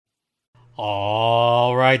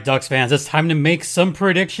All right, Ducks fans, it's time to make some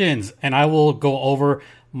predictions, and I will go over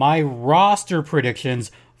my roster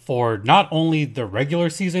predictions for not only the regular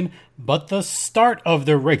season, but the start of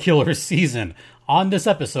the regular season on this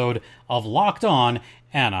episode of Locked On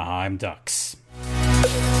Anaheim Ducks.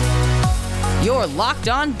 You're Locked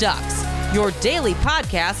On Ducks, your daily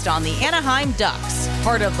podcast on the Anaheim Ducks,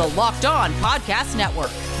 part of the Locked On Podcast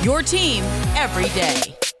Network, your team every day.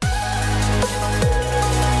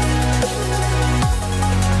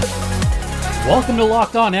 Welcome to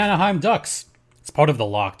Locked On Anaheim Ducks. It's part of the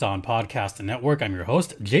Locked On Podcast Network. I'm your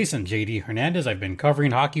host, Jason J.D. Hernandez. I've been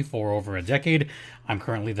covering hockey for over a decade. I'm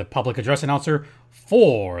currently the public address announcer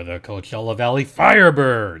for the Coachella Valley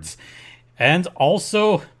Firebirds. And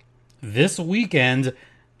also, this weekend,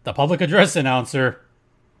 the public address announcer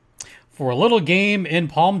for a little game in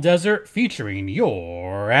Palm Desert featuring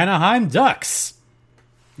your Anaheim Ducks.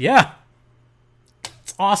 Yeah,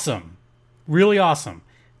 it's awesome. Really awesome.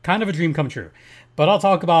 Kind of a dream come true. But I'll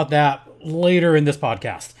talk about that later in this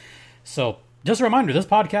podcast. So, just a reminder, this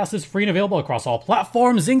podcast is free and available across all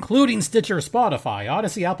platforms, including Stitcher, Spotify,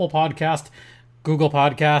 Odyssey, Apple Podcast, Google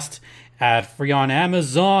Podcast, ad-free on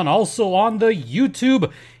Amazon, also on the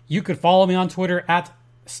YouTube. You could follow me on Twitter at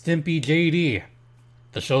StimpyJD.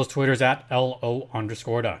 The show's Twitter's at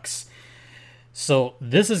LO_Ducks. So,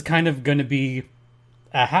 this is kind of going to be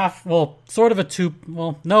a half, sort of a two,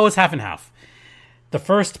 no, it's half and half. The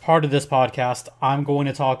first part of this podcast, I'm going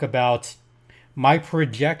to talk about my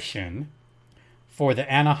projection for the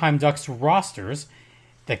Anaheim Ducks rosters.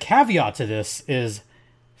 The caveat to this is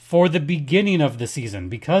for the beginning of the season,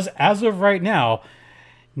 because as of right now,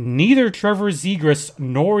 neither Trevor Zegras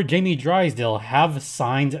nor Jamie Drysdale have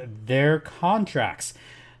signed their contracts.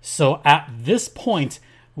 So at this point,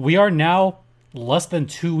 we are now less than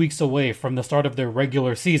 2 weeks away from the start of their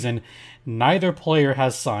regular season. Neither player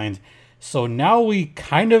has signed. So now we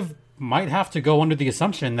kind of might have to go under the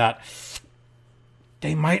assumption that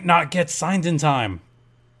they might not get signed in time.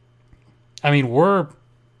 I mean, we're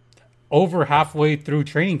over halfway through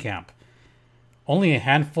training camp. Only a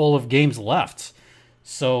handful of games left.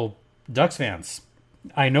 So, Ducks fans,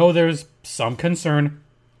 I know there's some concern.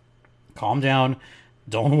 Calm down.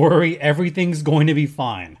 Don't worry. Everything's going to be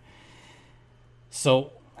fine.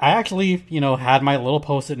 So, I actually, had my little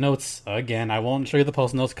post-it notes. Again, I won't show you the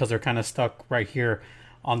post-it notes because they're kind of stuck right here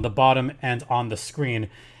on the bottom and on the screen.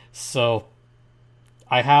 So,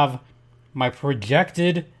 I have my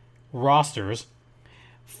projected rosters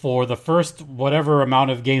for the first whatever amount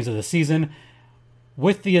of games of the season,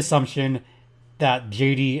 with the assumption that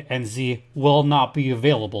JD and Z will not be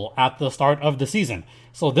available at the start of the season.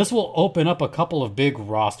 So, this will open up a couple of big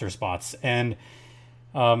roster spots, and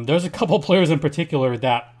there's a couple players in particular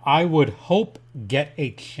that I would hope get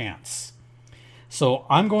a chance. So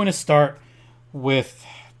I'm going to start with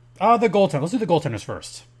the goaltender. Let's do the goaltenders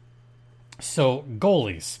first. So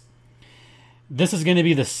goalies. This is going to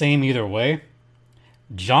be the same either way.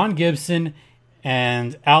 John Gibson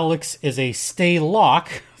and Alex is a stay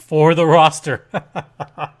lock for the roster.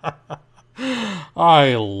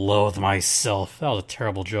 I loathe myself. That was a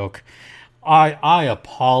terrible joke. I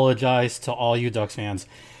apologize to all you Ducks fans.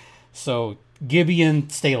 So, Gibby and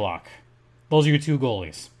Staylock. Those are your two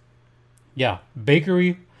goalies. Yeah,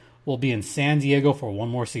 Bakery will be in San Diego for one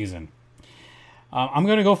more season. I'm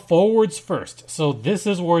going to go forwards first. So, this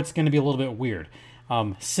is where it's going to be a little bit weird.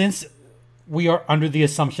 Since we are under the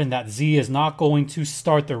assumption that Z is not going to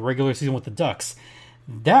start the regular season with the Ducks,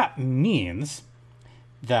 that means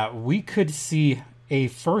that we could see a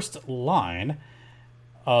first line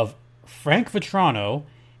of Frank Vatrano,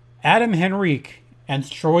 Adam Henrique, and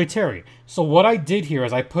Troy Terry. So what I did here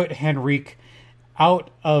is I put Henrique out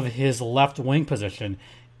of his left wing position,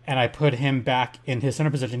 and I put him back in his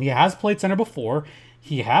center position. He has played center before.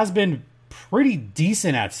 He has been pretty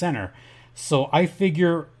decent at center. So I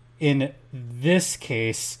figure in this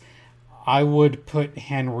case, I would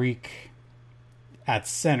put Henrique at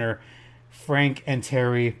center, Frank and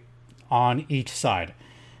Terry on each side.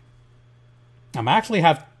 I'm actually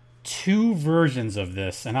have two versions of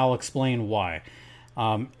this, and I'll explain why.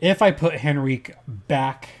 If I put Henrique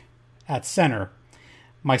back at center,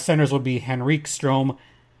 my centers would be Henrique, Strome,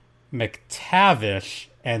 McTavish,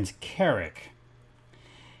 and Carrick.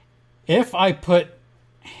 If I put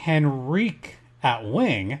Henrique at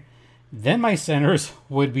wing, then my centers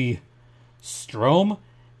would be Strome,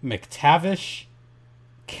 McTavish,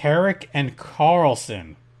 Carrick, and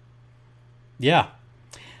Carlson. Yeah.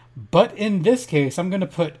 But in this case, I'm going to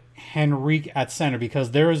put Henrique at center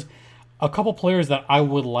because there's a couple players that I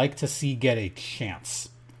would like to see get a chance.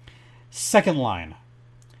 Second line,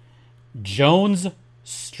 Jones,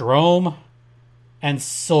 Strome, and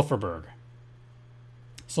Silfverberg.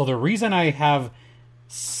 So the reason I have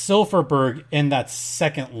Silfverberg in that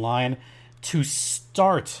second line to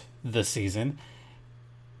start the season,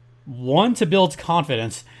 one, to build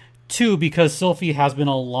confidence, two, because Silfy has been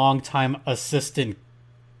a long-time assistant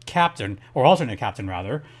captain, or alternate captain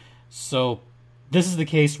rather. So this is the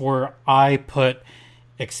case where I put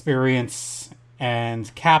experience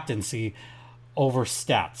and captaincy over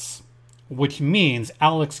stats, which means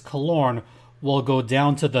Alex Killorn will go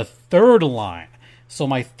down to the third line. So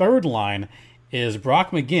my third line is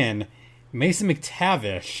Brock McGinn, Mason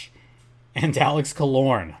McTavish, and Alex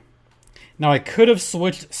Killorn. Now I could have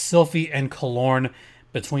switched Silfy and Killorn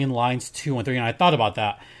between lines 2 and 3, and I thought about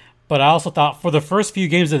that. But I also thought for the first few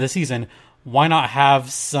games of the season, why not have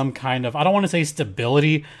some kind of, I don't want to say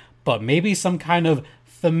stability, but maybe some kind of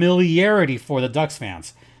familiarity for the Ducks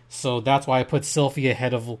fans. So that's why I put Silfy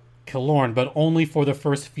ahead of Killorn, but only for the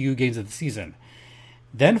first few games of the season.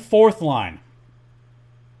 Then fourth line.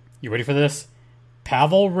 You ready for this?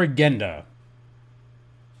 Pavel Regenda,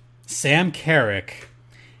 Sam Carrick,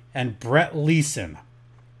 and Brett Leason.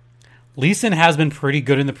 Leason has been pretty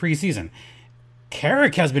good in the preseason.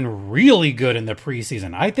 Carrick has been really good in the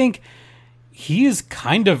preseason. I think he's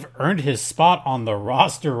kind of earned his spot on the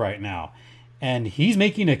roster right now. And he's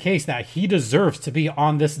making a case that he deserves to be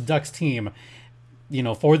on this Ducks team,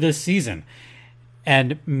 for this season.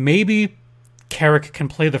 And maybe Carrick can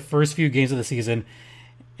play the first few games of the season.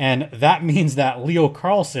 And that means that Leo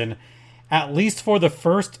Carlsson, at least for the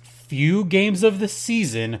first few games of the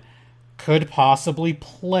season, could possibly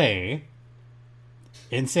play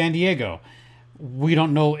in San Diego. We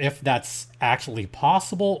don't know if that's actually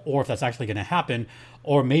possible or if that's actually going to happen,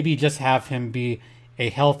 or maybe just have him be a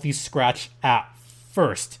healthy scratch at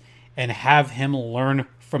first and have him learn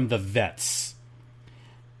from the vets.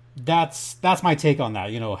 That's my take on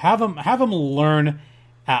that. Have him learn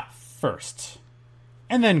at first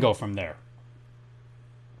and then go from there.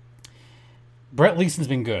 Brett Leason's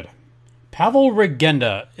been good. Pavel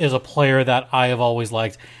Regenda is a player that I have always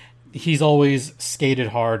liked. He's always skated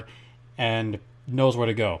hard and knows where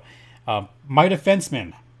to go. My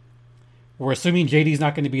defenseman, we're assuming JD's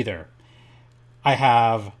not going to be there. I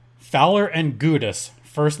have Fowler and Gudas,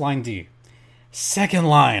 first line D. Second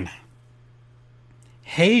line,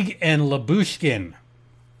 Haig and Labushkin.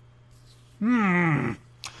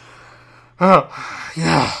 Oh,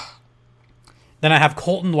 yeah. Then I have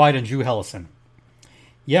Colton White and Drew Helleson.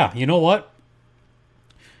 Yeah, you know what?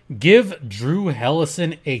 Give Drew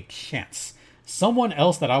Helleson a chance. Someone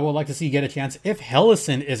else that I would like to see get a chance, if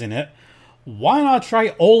Helleson isn't it, why not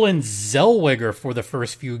try Olin Zellweger for the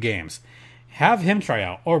first few games? Have him try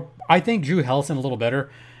out. Or I think Drew Helleson a little better,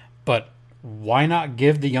 but why not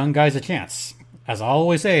give the young guys a chance? As I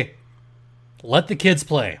always say, let the kids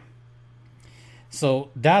play. So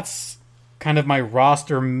that's kind of my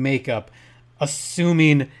roster makeup,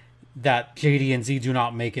 assuming that JD and Z do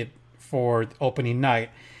not make it for opening night.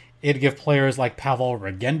 It'd give players like Pavel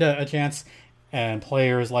Regenda a chance, and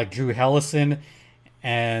players like Drew Helleson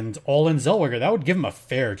and Olin Zellweger, that would give them a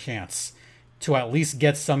fair chance to at least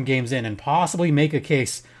get some games in and possibly make a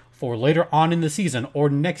case for later on in the season or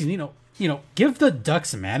next, give the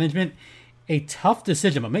Ducks management a tough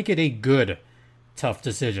decision, but make it a good, tough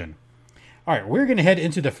decision. All right, we're going to head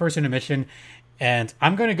into the first intermission, and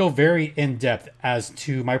I'm going to go very in-depth as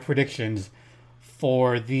to my predictions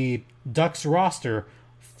for the Ducks roster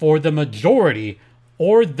for the majority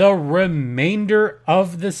or the remainder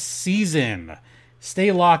of the season.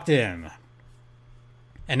 Stay locked in.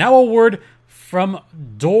 And now a word from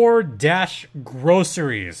DoorDash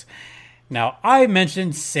Groceries. Now, I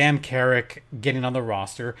mentioned Sam Carrick getting on the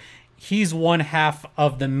roster. He's one half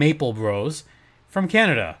of the Maple Bros from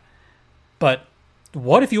Canada. But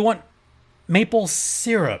what if you want maple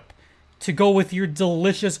syrup to go with your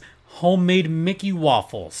delicious homemade Mickey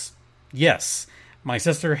waffles? Yes, my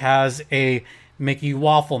sister has a Mickey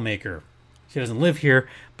waffle maker. She doesn't live here,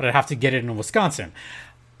 but I'd have to get it in Wisconsin.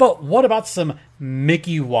 But what about some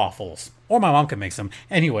Mickey waffles? Or my mom can make some.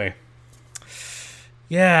 Anyway,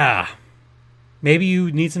 yeah, maybe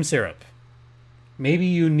you need some syrup. Maybe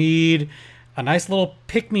you need a nice little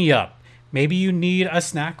pick-me-up. Maybe you need a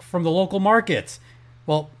snack from the local market.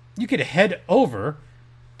 Well, you could head over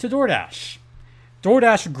to DoorDash.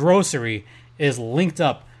 DoorDash Grocery is linked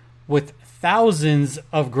up with thousands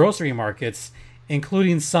of grocery markets,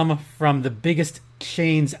 including some from the biggest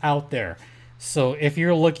chains out there. So if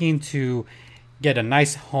you're looking to get a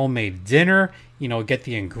nice homemade dinner, get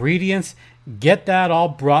the ingredients, get that all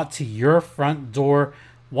brought to your front door,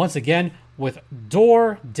 once again, with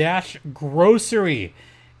DoorDash Grocery.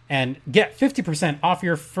 and get 50% off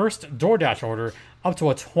your first DoorDash order up to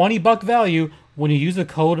a $20 value when you use the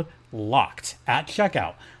code LOCKED at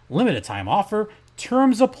checkout. Limited time offer.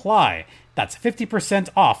 Terms apply. That's 50%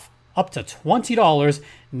 off up to $20,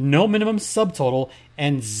 no minimum subtotal,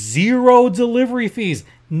 and 0 delivery fees.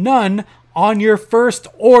 None on your first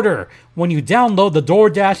order when you download the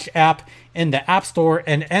DoorDash app in the App Store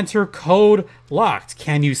and enter code LOCKED.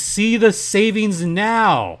 Can you see the savings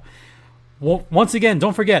now? Well, once again,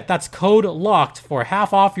 don't forget, that's code LOCKED for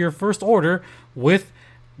half off your first order with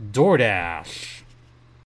DoorDash.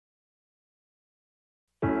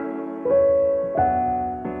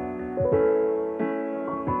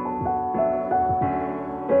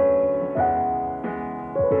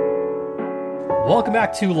 Welcome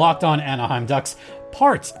back to Locked On Anaheim Ducks,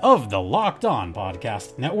 part of the Locked On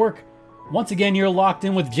Podcast Network. Once again, you're locked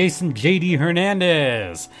in with Jason JD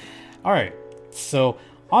Hernandez. All right, so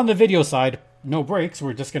on the video side, no breaks.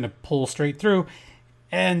 We're just going to pull straight through.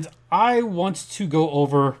 And I want to go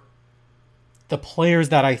over the players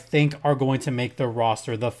that I think are going to make the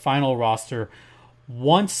roster, the final roster,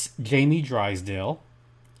 once Jamie Drysdale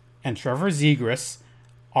and Trevor Zegras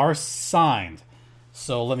are signed.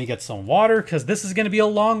 So let me get some water, because this is going to be a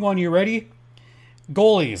long one. You ready?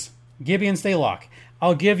 Goalies, Gibby and Stalock.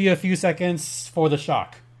 I'll give you a few seconds for the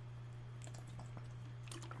shock.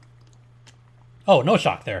 Oh, no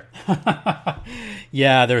shock there.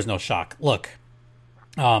 Yeah, there's no shock. Look,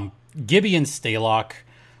 Gibby and Stalock,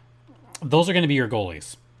 those are going to be your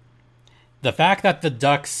goalies. The fact that the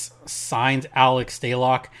Ducks signed Alex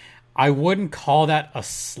Stalock, I wouldn't call that a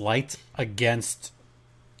slight against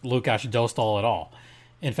Lukáš Dostal at all.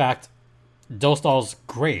 In fact, Dostal's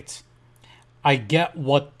great. I get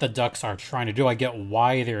what the Ducks are trying to do. I get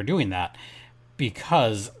why they're doing that.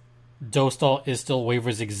 Because Dostal is still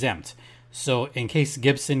waivers exempt. So in case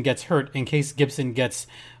Gibson gets hurt, in case Gibson gets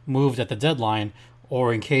moved at the deadline,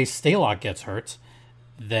 or in case Stalock gets hurt,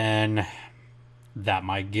 then that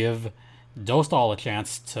might give Dostal a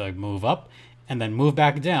chance to move up and then move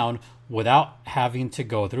back down without having to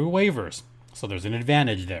go through waivers. So there's an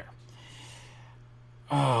advantage there.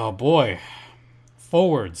 Oh boy.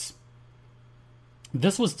 Forwards.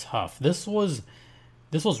 This was tough. This was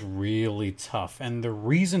really tough. And the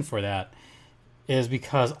reason for that is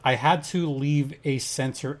because I had to leave a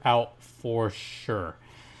center out for sure.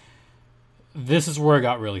 This is where it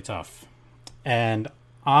got really tough. And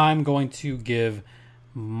I'm going to give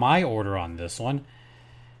my order on this one.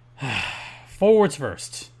 Forwards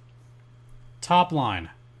first. Top line.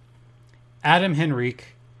 Adam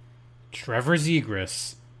Henrique, Trevor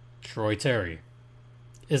Zegras, Troy Terry.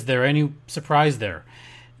 Is there any surprise there?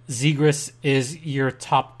 Zegras is your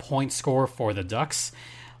top point scorer for the Ducks.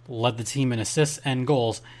 Led the team in assists and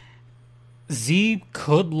goals. Z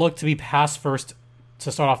could look to be pass first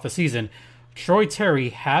to start off the season. Troy Terry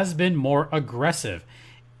has been more aggressive.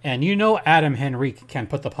 And you know Adam Henrique can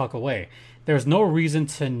put the puck away. There's no reason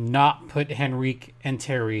to not put Henrique and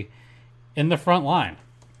Terry in the front line.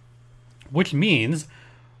 Which means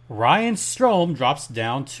Ryan Strome drops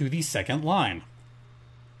down to the second line.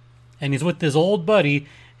 And he's with his old buddy,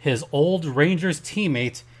 his old Rangers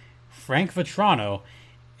teammate, Frank Vatrano.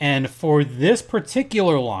 And for this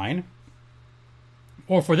particular line,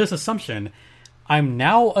 or for this assumption, I'm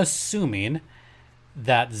now assuming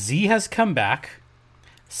that Z has come back,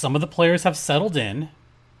 some of the players have settled in,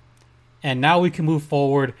 and now we can move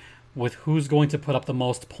forward with who's going to put up the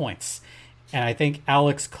most points. And I think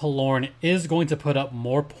Alex Killorn is going to put up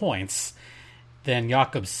more points than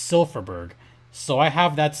Jakob Silfverberg. So I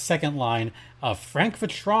have that second line of Frank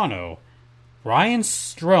Vatrano, Ryan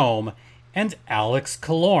Strome, and Alex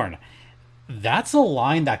Killorn. That's a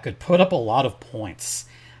line that could put up a lot of points.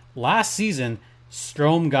 Last season,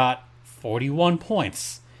 Strome got 41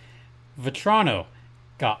 points. Vatrano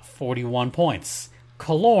got 41 points.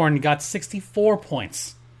 Killorn got 64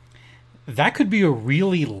 points. That could be a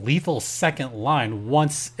really lethal second line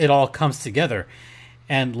once it all comes together.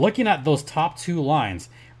 And looking at those top two lines,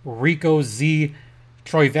 Rico Z,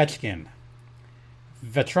 Troy Vetchkin,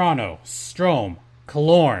 Vatrano, Strome,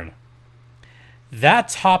 Killorn, that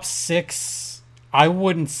top six, I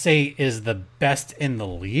wouldn't say is the best in the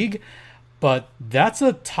league, but that's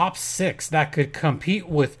a top six that could compete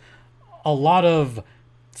with a lot of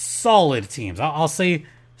solid teams. I'll say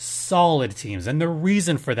solid teams. And the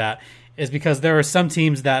reason for that is because there are some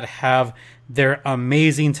teams that have their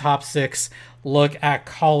amazing top six. Look at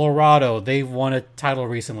Colorado. They've won a title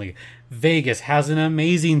recently. Vegas has an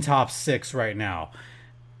amazing top six right now.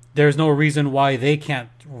 There's no reason why they can't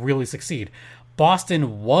really succeed.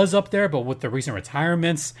 Boston was up there, but with the recent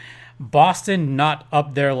retirements, Boston not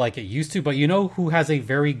up there like it used to. But you know who has a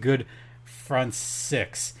very good front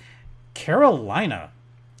six? Carolina.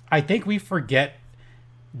 I think we forget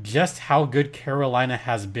just how good Carolina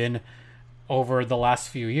has been over the last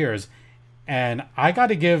few years. And I got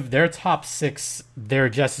to give their top six their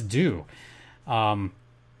just due.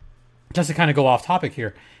 Just to kind of go off topic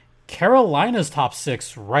here, Carolina's top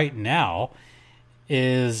six right now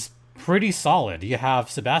is pretty solid. You have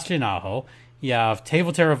Sebastian Aho, you have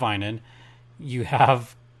Teuvo Teravainen, you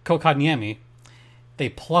have Kotkaniemi. They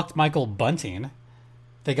plucked Michael Bunting.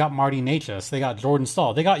 They got Marty Necas. They got Jordan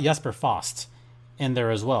Staal. They got Jesper Fast in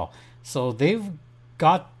there as well. So they've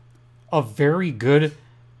got a very good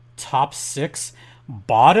top six.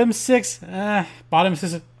 Bottom six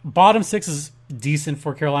is decent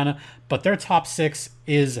for Carolina, but their top six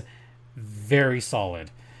is very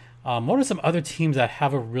solid. What are some other teams that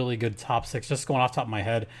have a really good top six? Just going off the top of my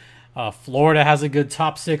head, Florida has a good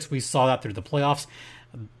top six. We saw that through the playoffs.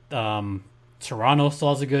 Toronto still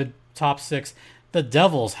has a good top six. The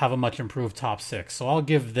Devils have a much improved top six, so I'll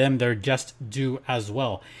give them their just due as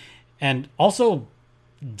well. And also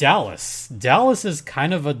Dallas. Dallas is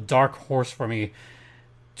kind of a dark horse for me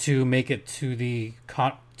to make it to the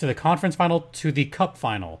conference final, to the cup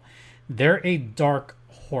final. They're a dark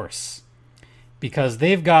horse because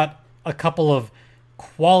they've got a couple of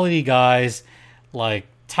quality guys like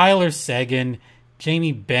Tyler Seguin,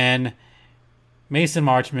 Jamie Benn, Mason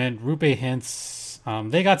Marchment, Rupe Hintz.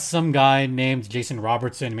 They got some guy named Jason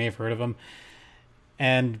Robertson. You may have heard of him.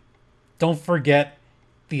 And don't forget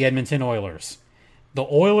the Edmonton Oilers. The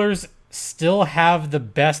Oilers still have the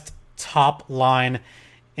best top line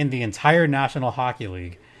in the entire National Hockey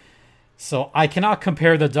League. So I cannot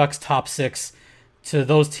compare the Ducks' top six to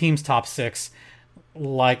those teams' top six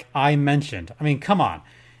like I mentioned. I mean, come on.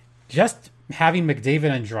 Just having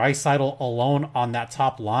McDavid and Draisaitl alone on that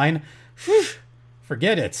top line,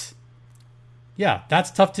 forget it. Yeah,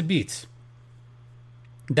 that's tough to beat.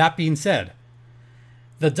 That being said,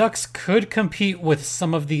 the Ducks could compete with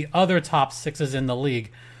some of the other top sixes in the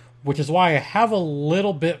league, which is why I have a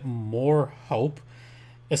little bit more hope,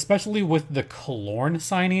 especially with the Killorn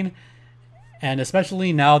signing, and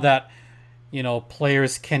especially now that, you know,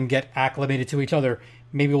 players can get acclimated to each other.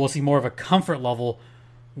 Maybe we'll see more of a comfort level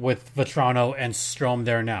with Vatrano and Strome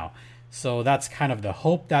there now. So that's kind of the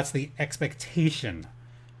hope. That's the expectation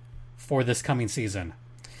for this coming season.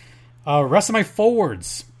 Rest of my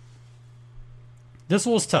forwards. This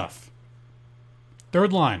was tough.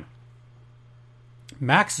 Third line.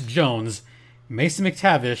 Max Jones, Mason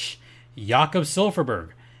McTavish, Jakob Silfverberg.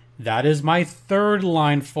 That is my third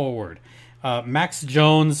line forward. Max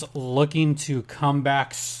Jones looking to come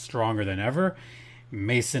back stronger than ever.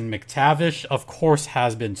 Mason McTavish, of course,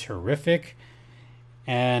 has been terrific.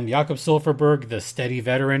 And Jakob Silfverberg, the steady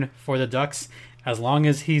veteran for the Ducks. As long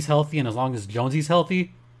as he's healthy and as long as Jonesy's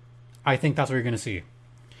healthy, I think that's what you're going to see.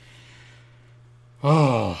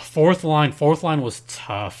 Oh, fourth line. Fourth line was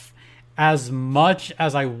tough. As much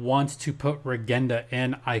as I want to put Regenda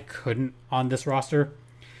in, I couldn't on this roster.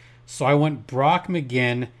 So I went Brock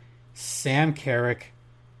McGinn, Sam Carrick,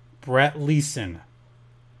 Brett Leason.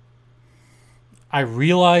 I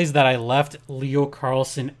realized that I left Leo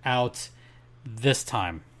Carlsson out this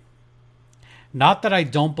time. Not that I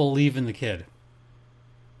don't believe in the kid.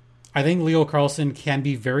 I think Leo Carlsson can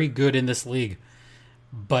be very good in this league,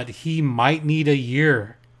 but he might need a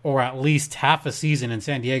year or at least half a season in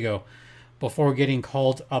San Diego before getting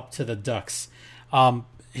called up to the Ducks.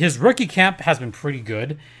 His rookie camp has been pretty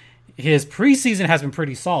good. His preseason has been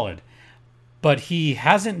pretty solid, but he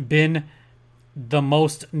hasn't been the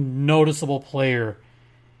most noticeable player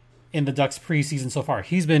in the Ducks preseason so far.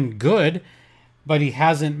 He's been good, but he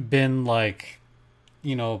hasn't been like,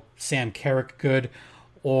 you know, Sam Carrick good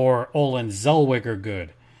or Olin Zellweger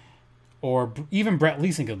good or even Brett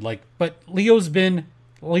Leason good. Like, but Leo's been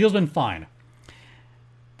fine.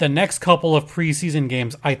 The next couple of preseason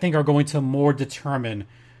games, I think, are going to more determine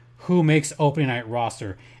who makes opening night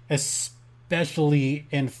roster, especially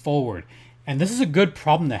in forward. And this is a good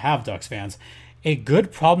problem to have, Ducks fans. A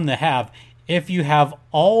good problem to have if you have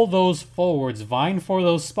all those forwards vying for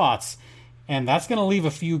those spots, and that's going to leave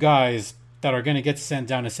a few guys that are going to get sent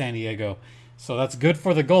down to San Diego. So that's good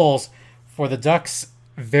for the goals. For the Ducks,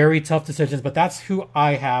 very tough decisions, but that's who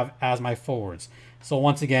I have as my forwards. So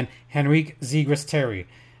once again, Henrique, Zegras, Terry,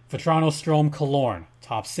 Vatrano, Strome, Killorn,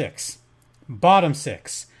 top six. Bottom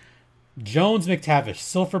six, Jones, McTavish,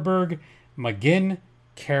 Silfverberg, McGinn,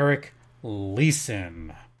 Carrick,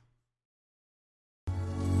 Leason.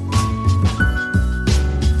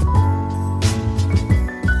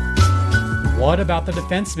 what about the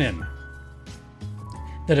defenseman?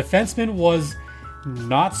 The defenseman was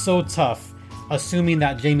not so tough, assuming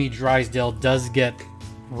that Jamie Drysdale does get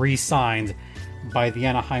re-signed by the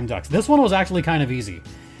Anaheim Ducks. This one was actually kind of easy.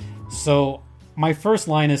 So my first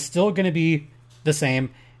line is still going to be the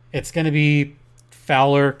same. It's going to be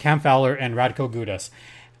Cam Fowler, and Radko Gudas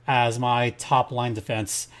as my top line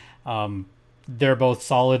defense. They're both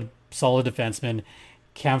solid defensemen.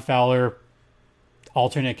 Cam Fowler,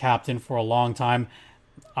 alternate captain for a long time.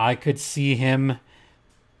 I could see him,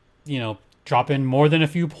 drop in more than a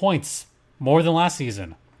few points, more than last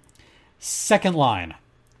season. Second line,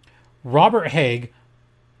 Robert Hägg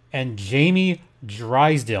and Jamie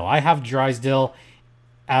Drysdale. I have Drysdale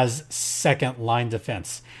as second line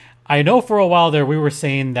defense. I know for a while there we were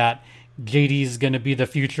saying that JD is going to be the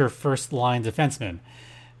future first line defenseman,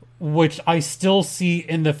 which I still see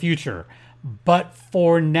in the future. But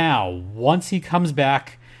for now, once he comes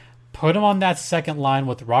back, put him on that second line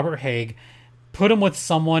with Robert Hägg, put him with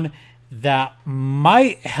someone that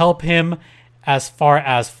might help him as far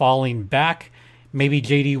as falling back. Maybe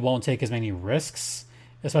JD won't take as many risks,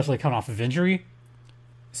 especially coming off of injury.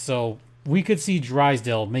 So we could see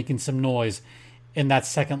Drysdale making some noise in that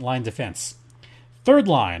second line defense. Third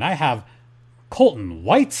line, I have Colton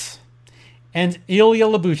White and Ilya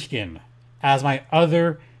Lyubushkin as my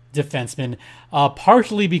other defenseman,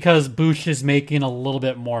 partially because Bush is making a little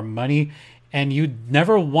bit more money, and you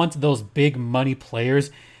never want those big money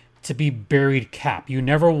players to be buried cap. You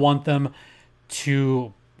never want them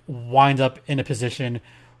to wind up in a position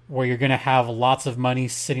where you're going to have lots of money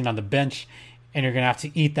sitting on the bench and you're going to have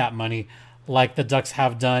to eat that money like the Ducks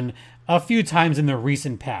have done a few times in the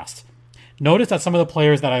recent past. Notice that some of the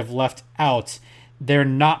players that I've left out, they're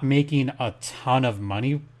not making a ton of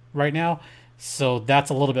money right now, so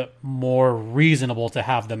that's a little bit more reasonable to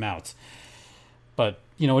have them out. But,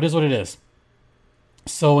 it is what it is.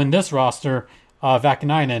 So in this roster,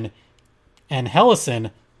 Vakanainen and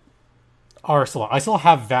Helleson are still... I still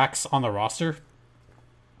have Vax on the roster.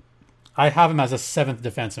 I have him as a 7th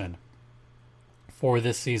defenseman for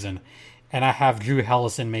this season, and I have Drew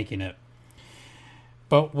Helleson making it.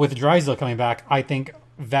 But with Drysdale coming back, I think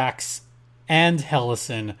Vax and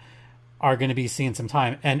Helleson are going to be seeing some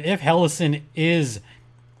time. And if Helleson is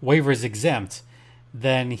waivers exempt,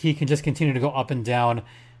 then he can just continue to go up and down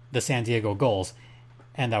the San Diego goals,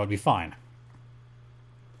 and that would be fine.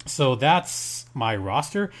 So that's my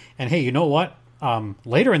roster. And hey, you know what?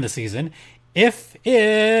 Later in the season, if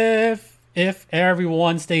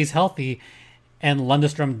everyone stays healthy and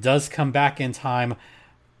Lundestrom does come back in time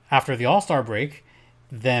after the All-Star break,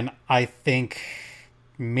 then I think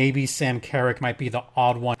maybe Sam Carrick might be the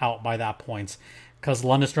odd one out by that point, because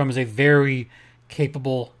Lundestrom is a very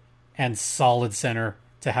capable and solid center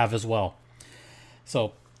to have as well.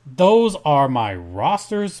 So those are my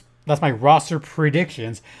rosters. That's my roster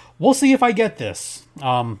predictions. We'll see if I get this.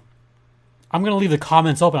 I'm going to leave the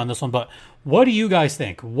comments open on this one, but what do you guys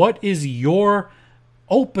think? What is your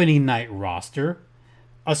opening night roster,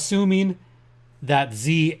 assuming that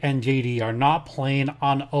Z and JD are not playing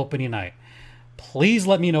on opening night? Please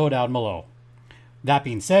let me know down below. That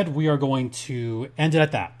being said, we are going to end it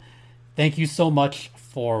at that. Thank you so much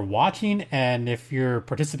for watching, and if you're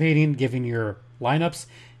participating, giving your lineups,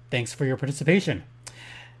 thanks for your participation.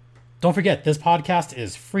 Don't forget, this podcast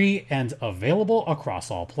is free and available across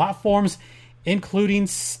all platforms, including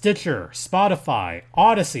Stitcher, Spotify,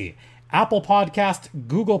 Odyssey, Apple Podcast,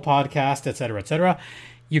 Google Podcast, etc., etc.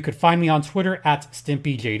 You could find me on Twitter at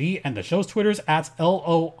StimpyJD, and the show's Twitter's at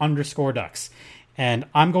LO_Ducks. And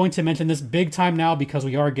I'm going to mention this big time now because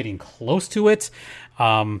we are getting close to it.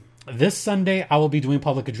 This Sunday, I will be doing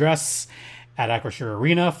public address at Acrisure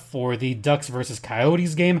Arena for the Ducks versus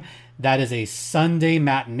Coyotes game. That is a Sunday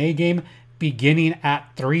matinee game beginning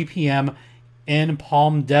at 3 p.m. in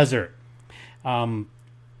Palm Desert.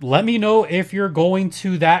 Let me know if you're going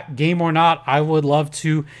to that game or not. I would love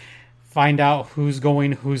to find out who's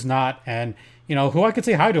going, who's not, and who I could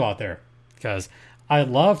say hi to out there, because I'd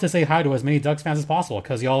love to say hi to as many Ducks fans as possible,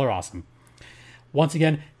 because y'all are awesome. Once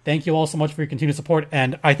again, thank you all so much for your continued support,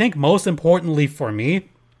 and I think most importantly for me,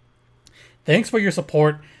 thanks for your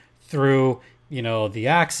support through the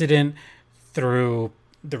accident, through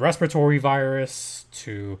the respiratory virus,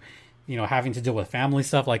 to having to deal with family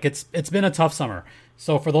stuff. Like it's been a tough summer.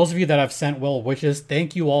 So for those of you that have sent well wishes,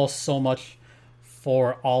 thank you all so much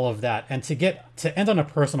for all of that. And to end on a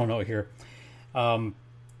personal note here,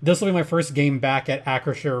 this will be my first game back at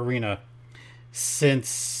Acrisure Arena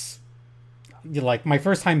since my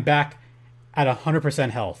first time back at 100%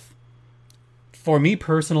 health. For me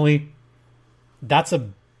personally, that's a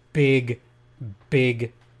big,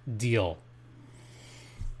 big deal.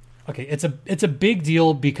 okay, it's a big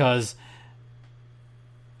deal because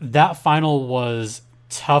that final was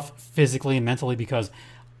tough physically and mentally because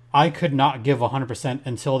I could not give 100%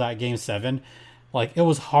 until that game 7. Like, it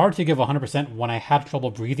was hard to give 100% when I had trouble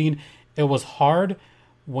breathing. It was hard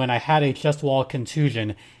when I had a chest wall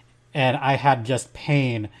contusion and I had just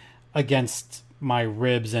pain against my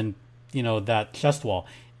ribs and, that chest wall.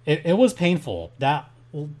 It was painful.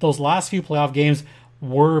 Those last few playoff games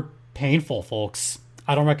were painful, folks.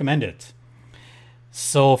 I don't recommend it.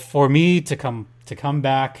 So for me to come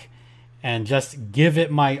back and just give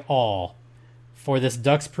it my all for this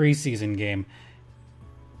Ducks preseason game,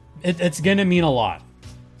 it's going to mean a lot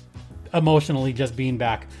emotionally just being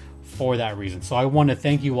back for that reason. So I want to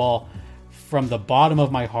thank you all from the bottom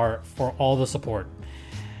of my heart for all the support.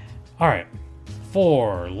 All right.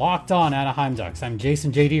 For Locked On Anaheim Ducks, I'm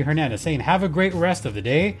Jason JD Hernandez saying have a great rest of the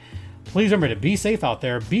day. Please remember to be safe out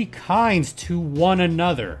there, be kind to one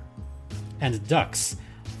another, and Ducks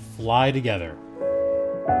fly together.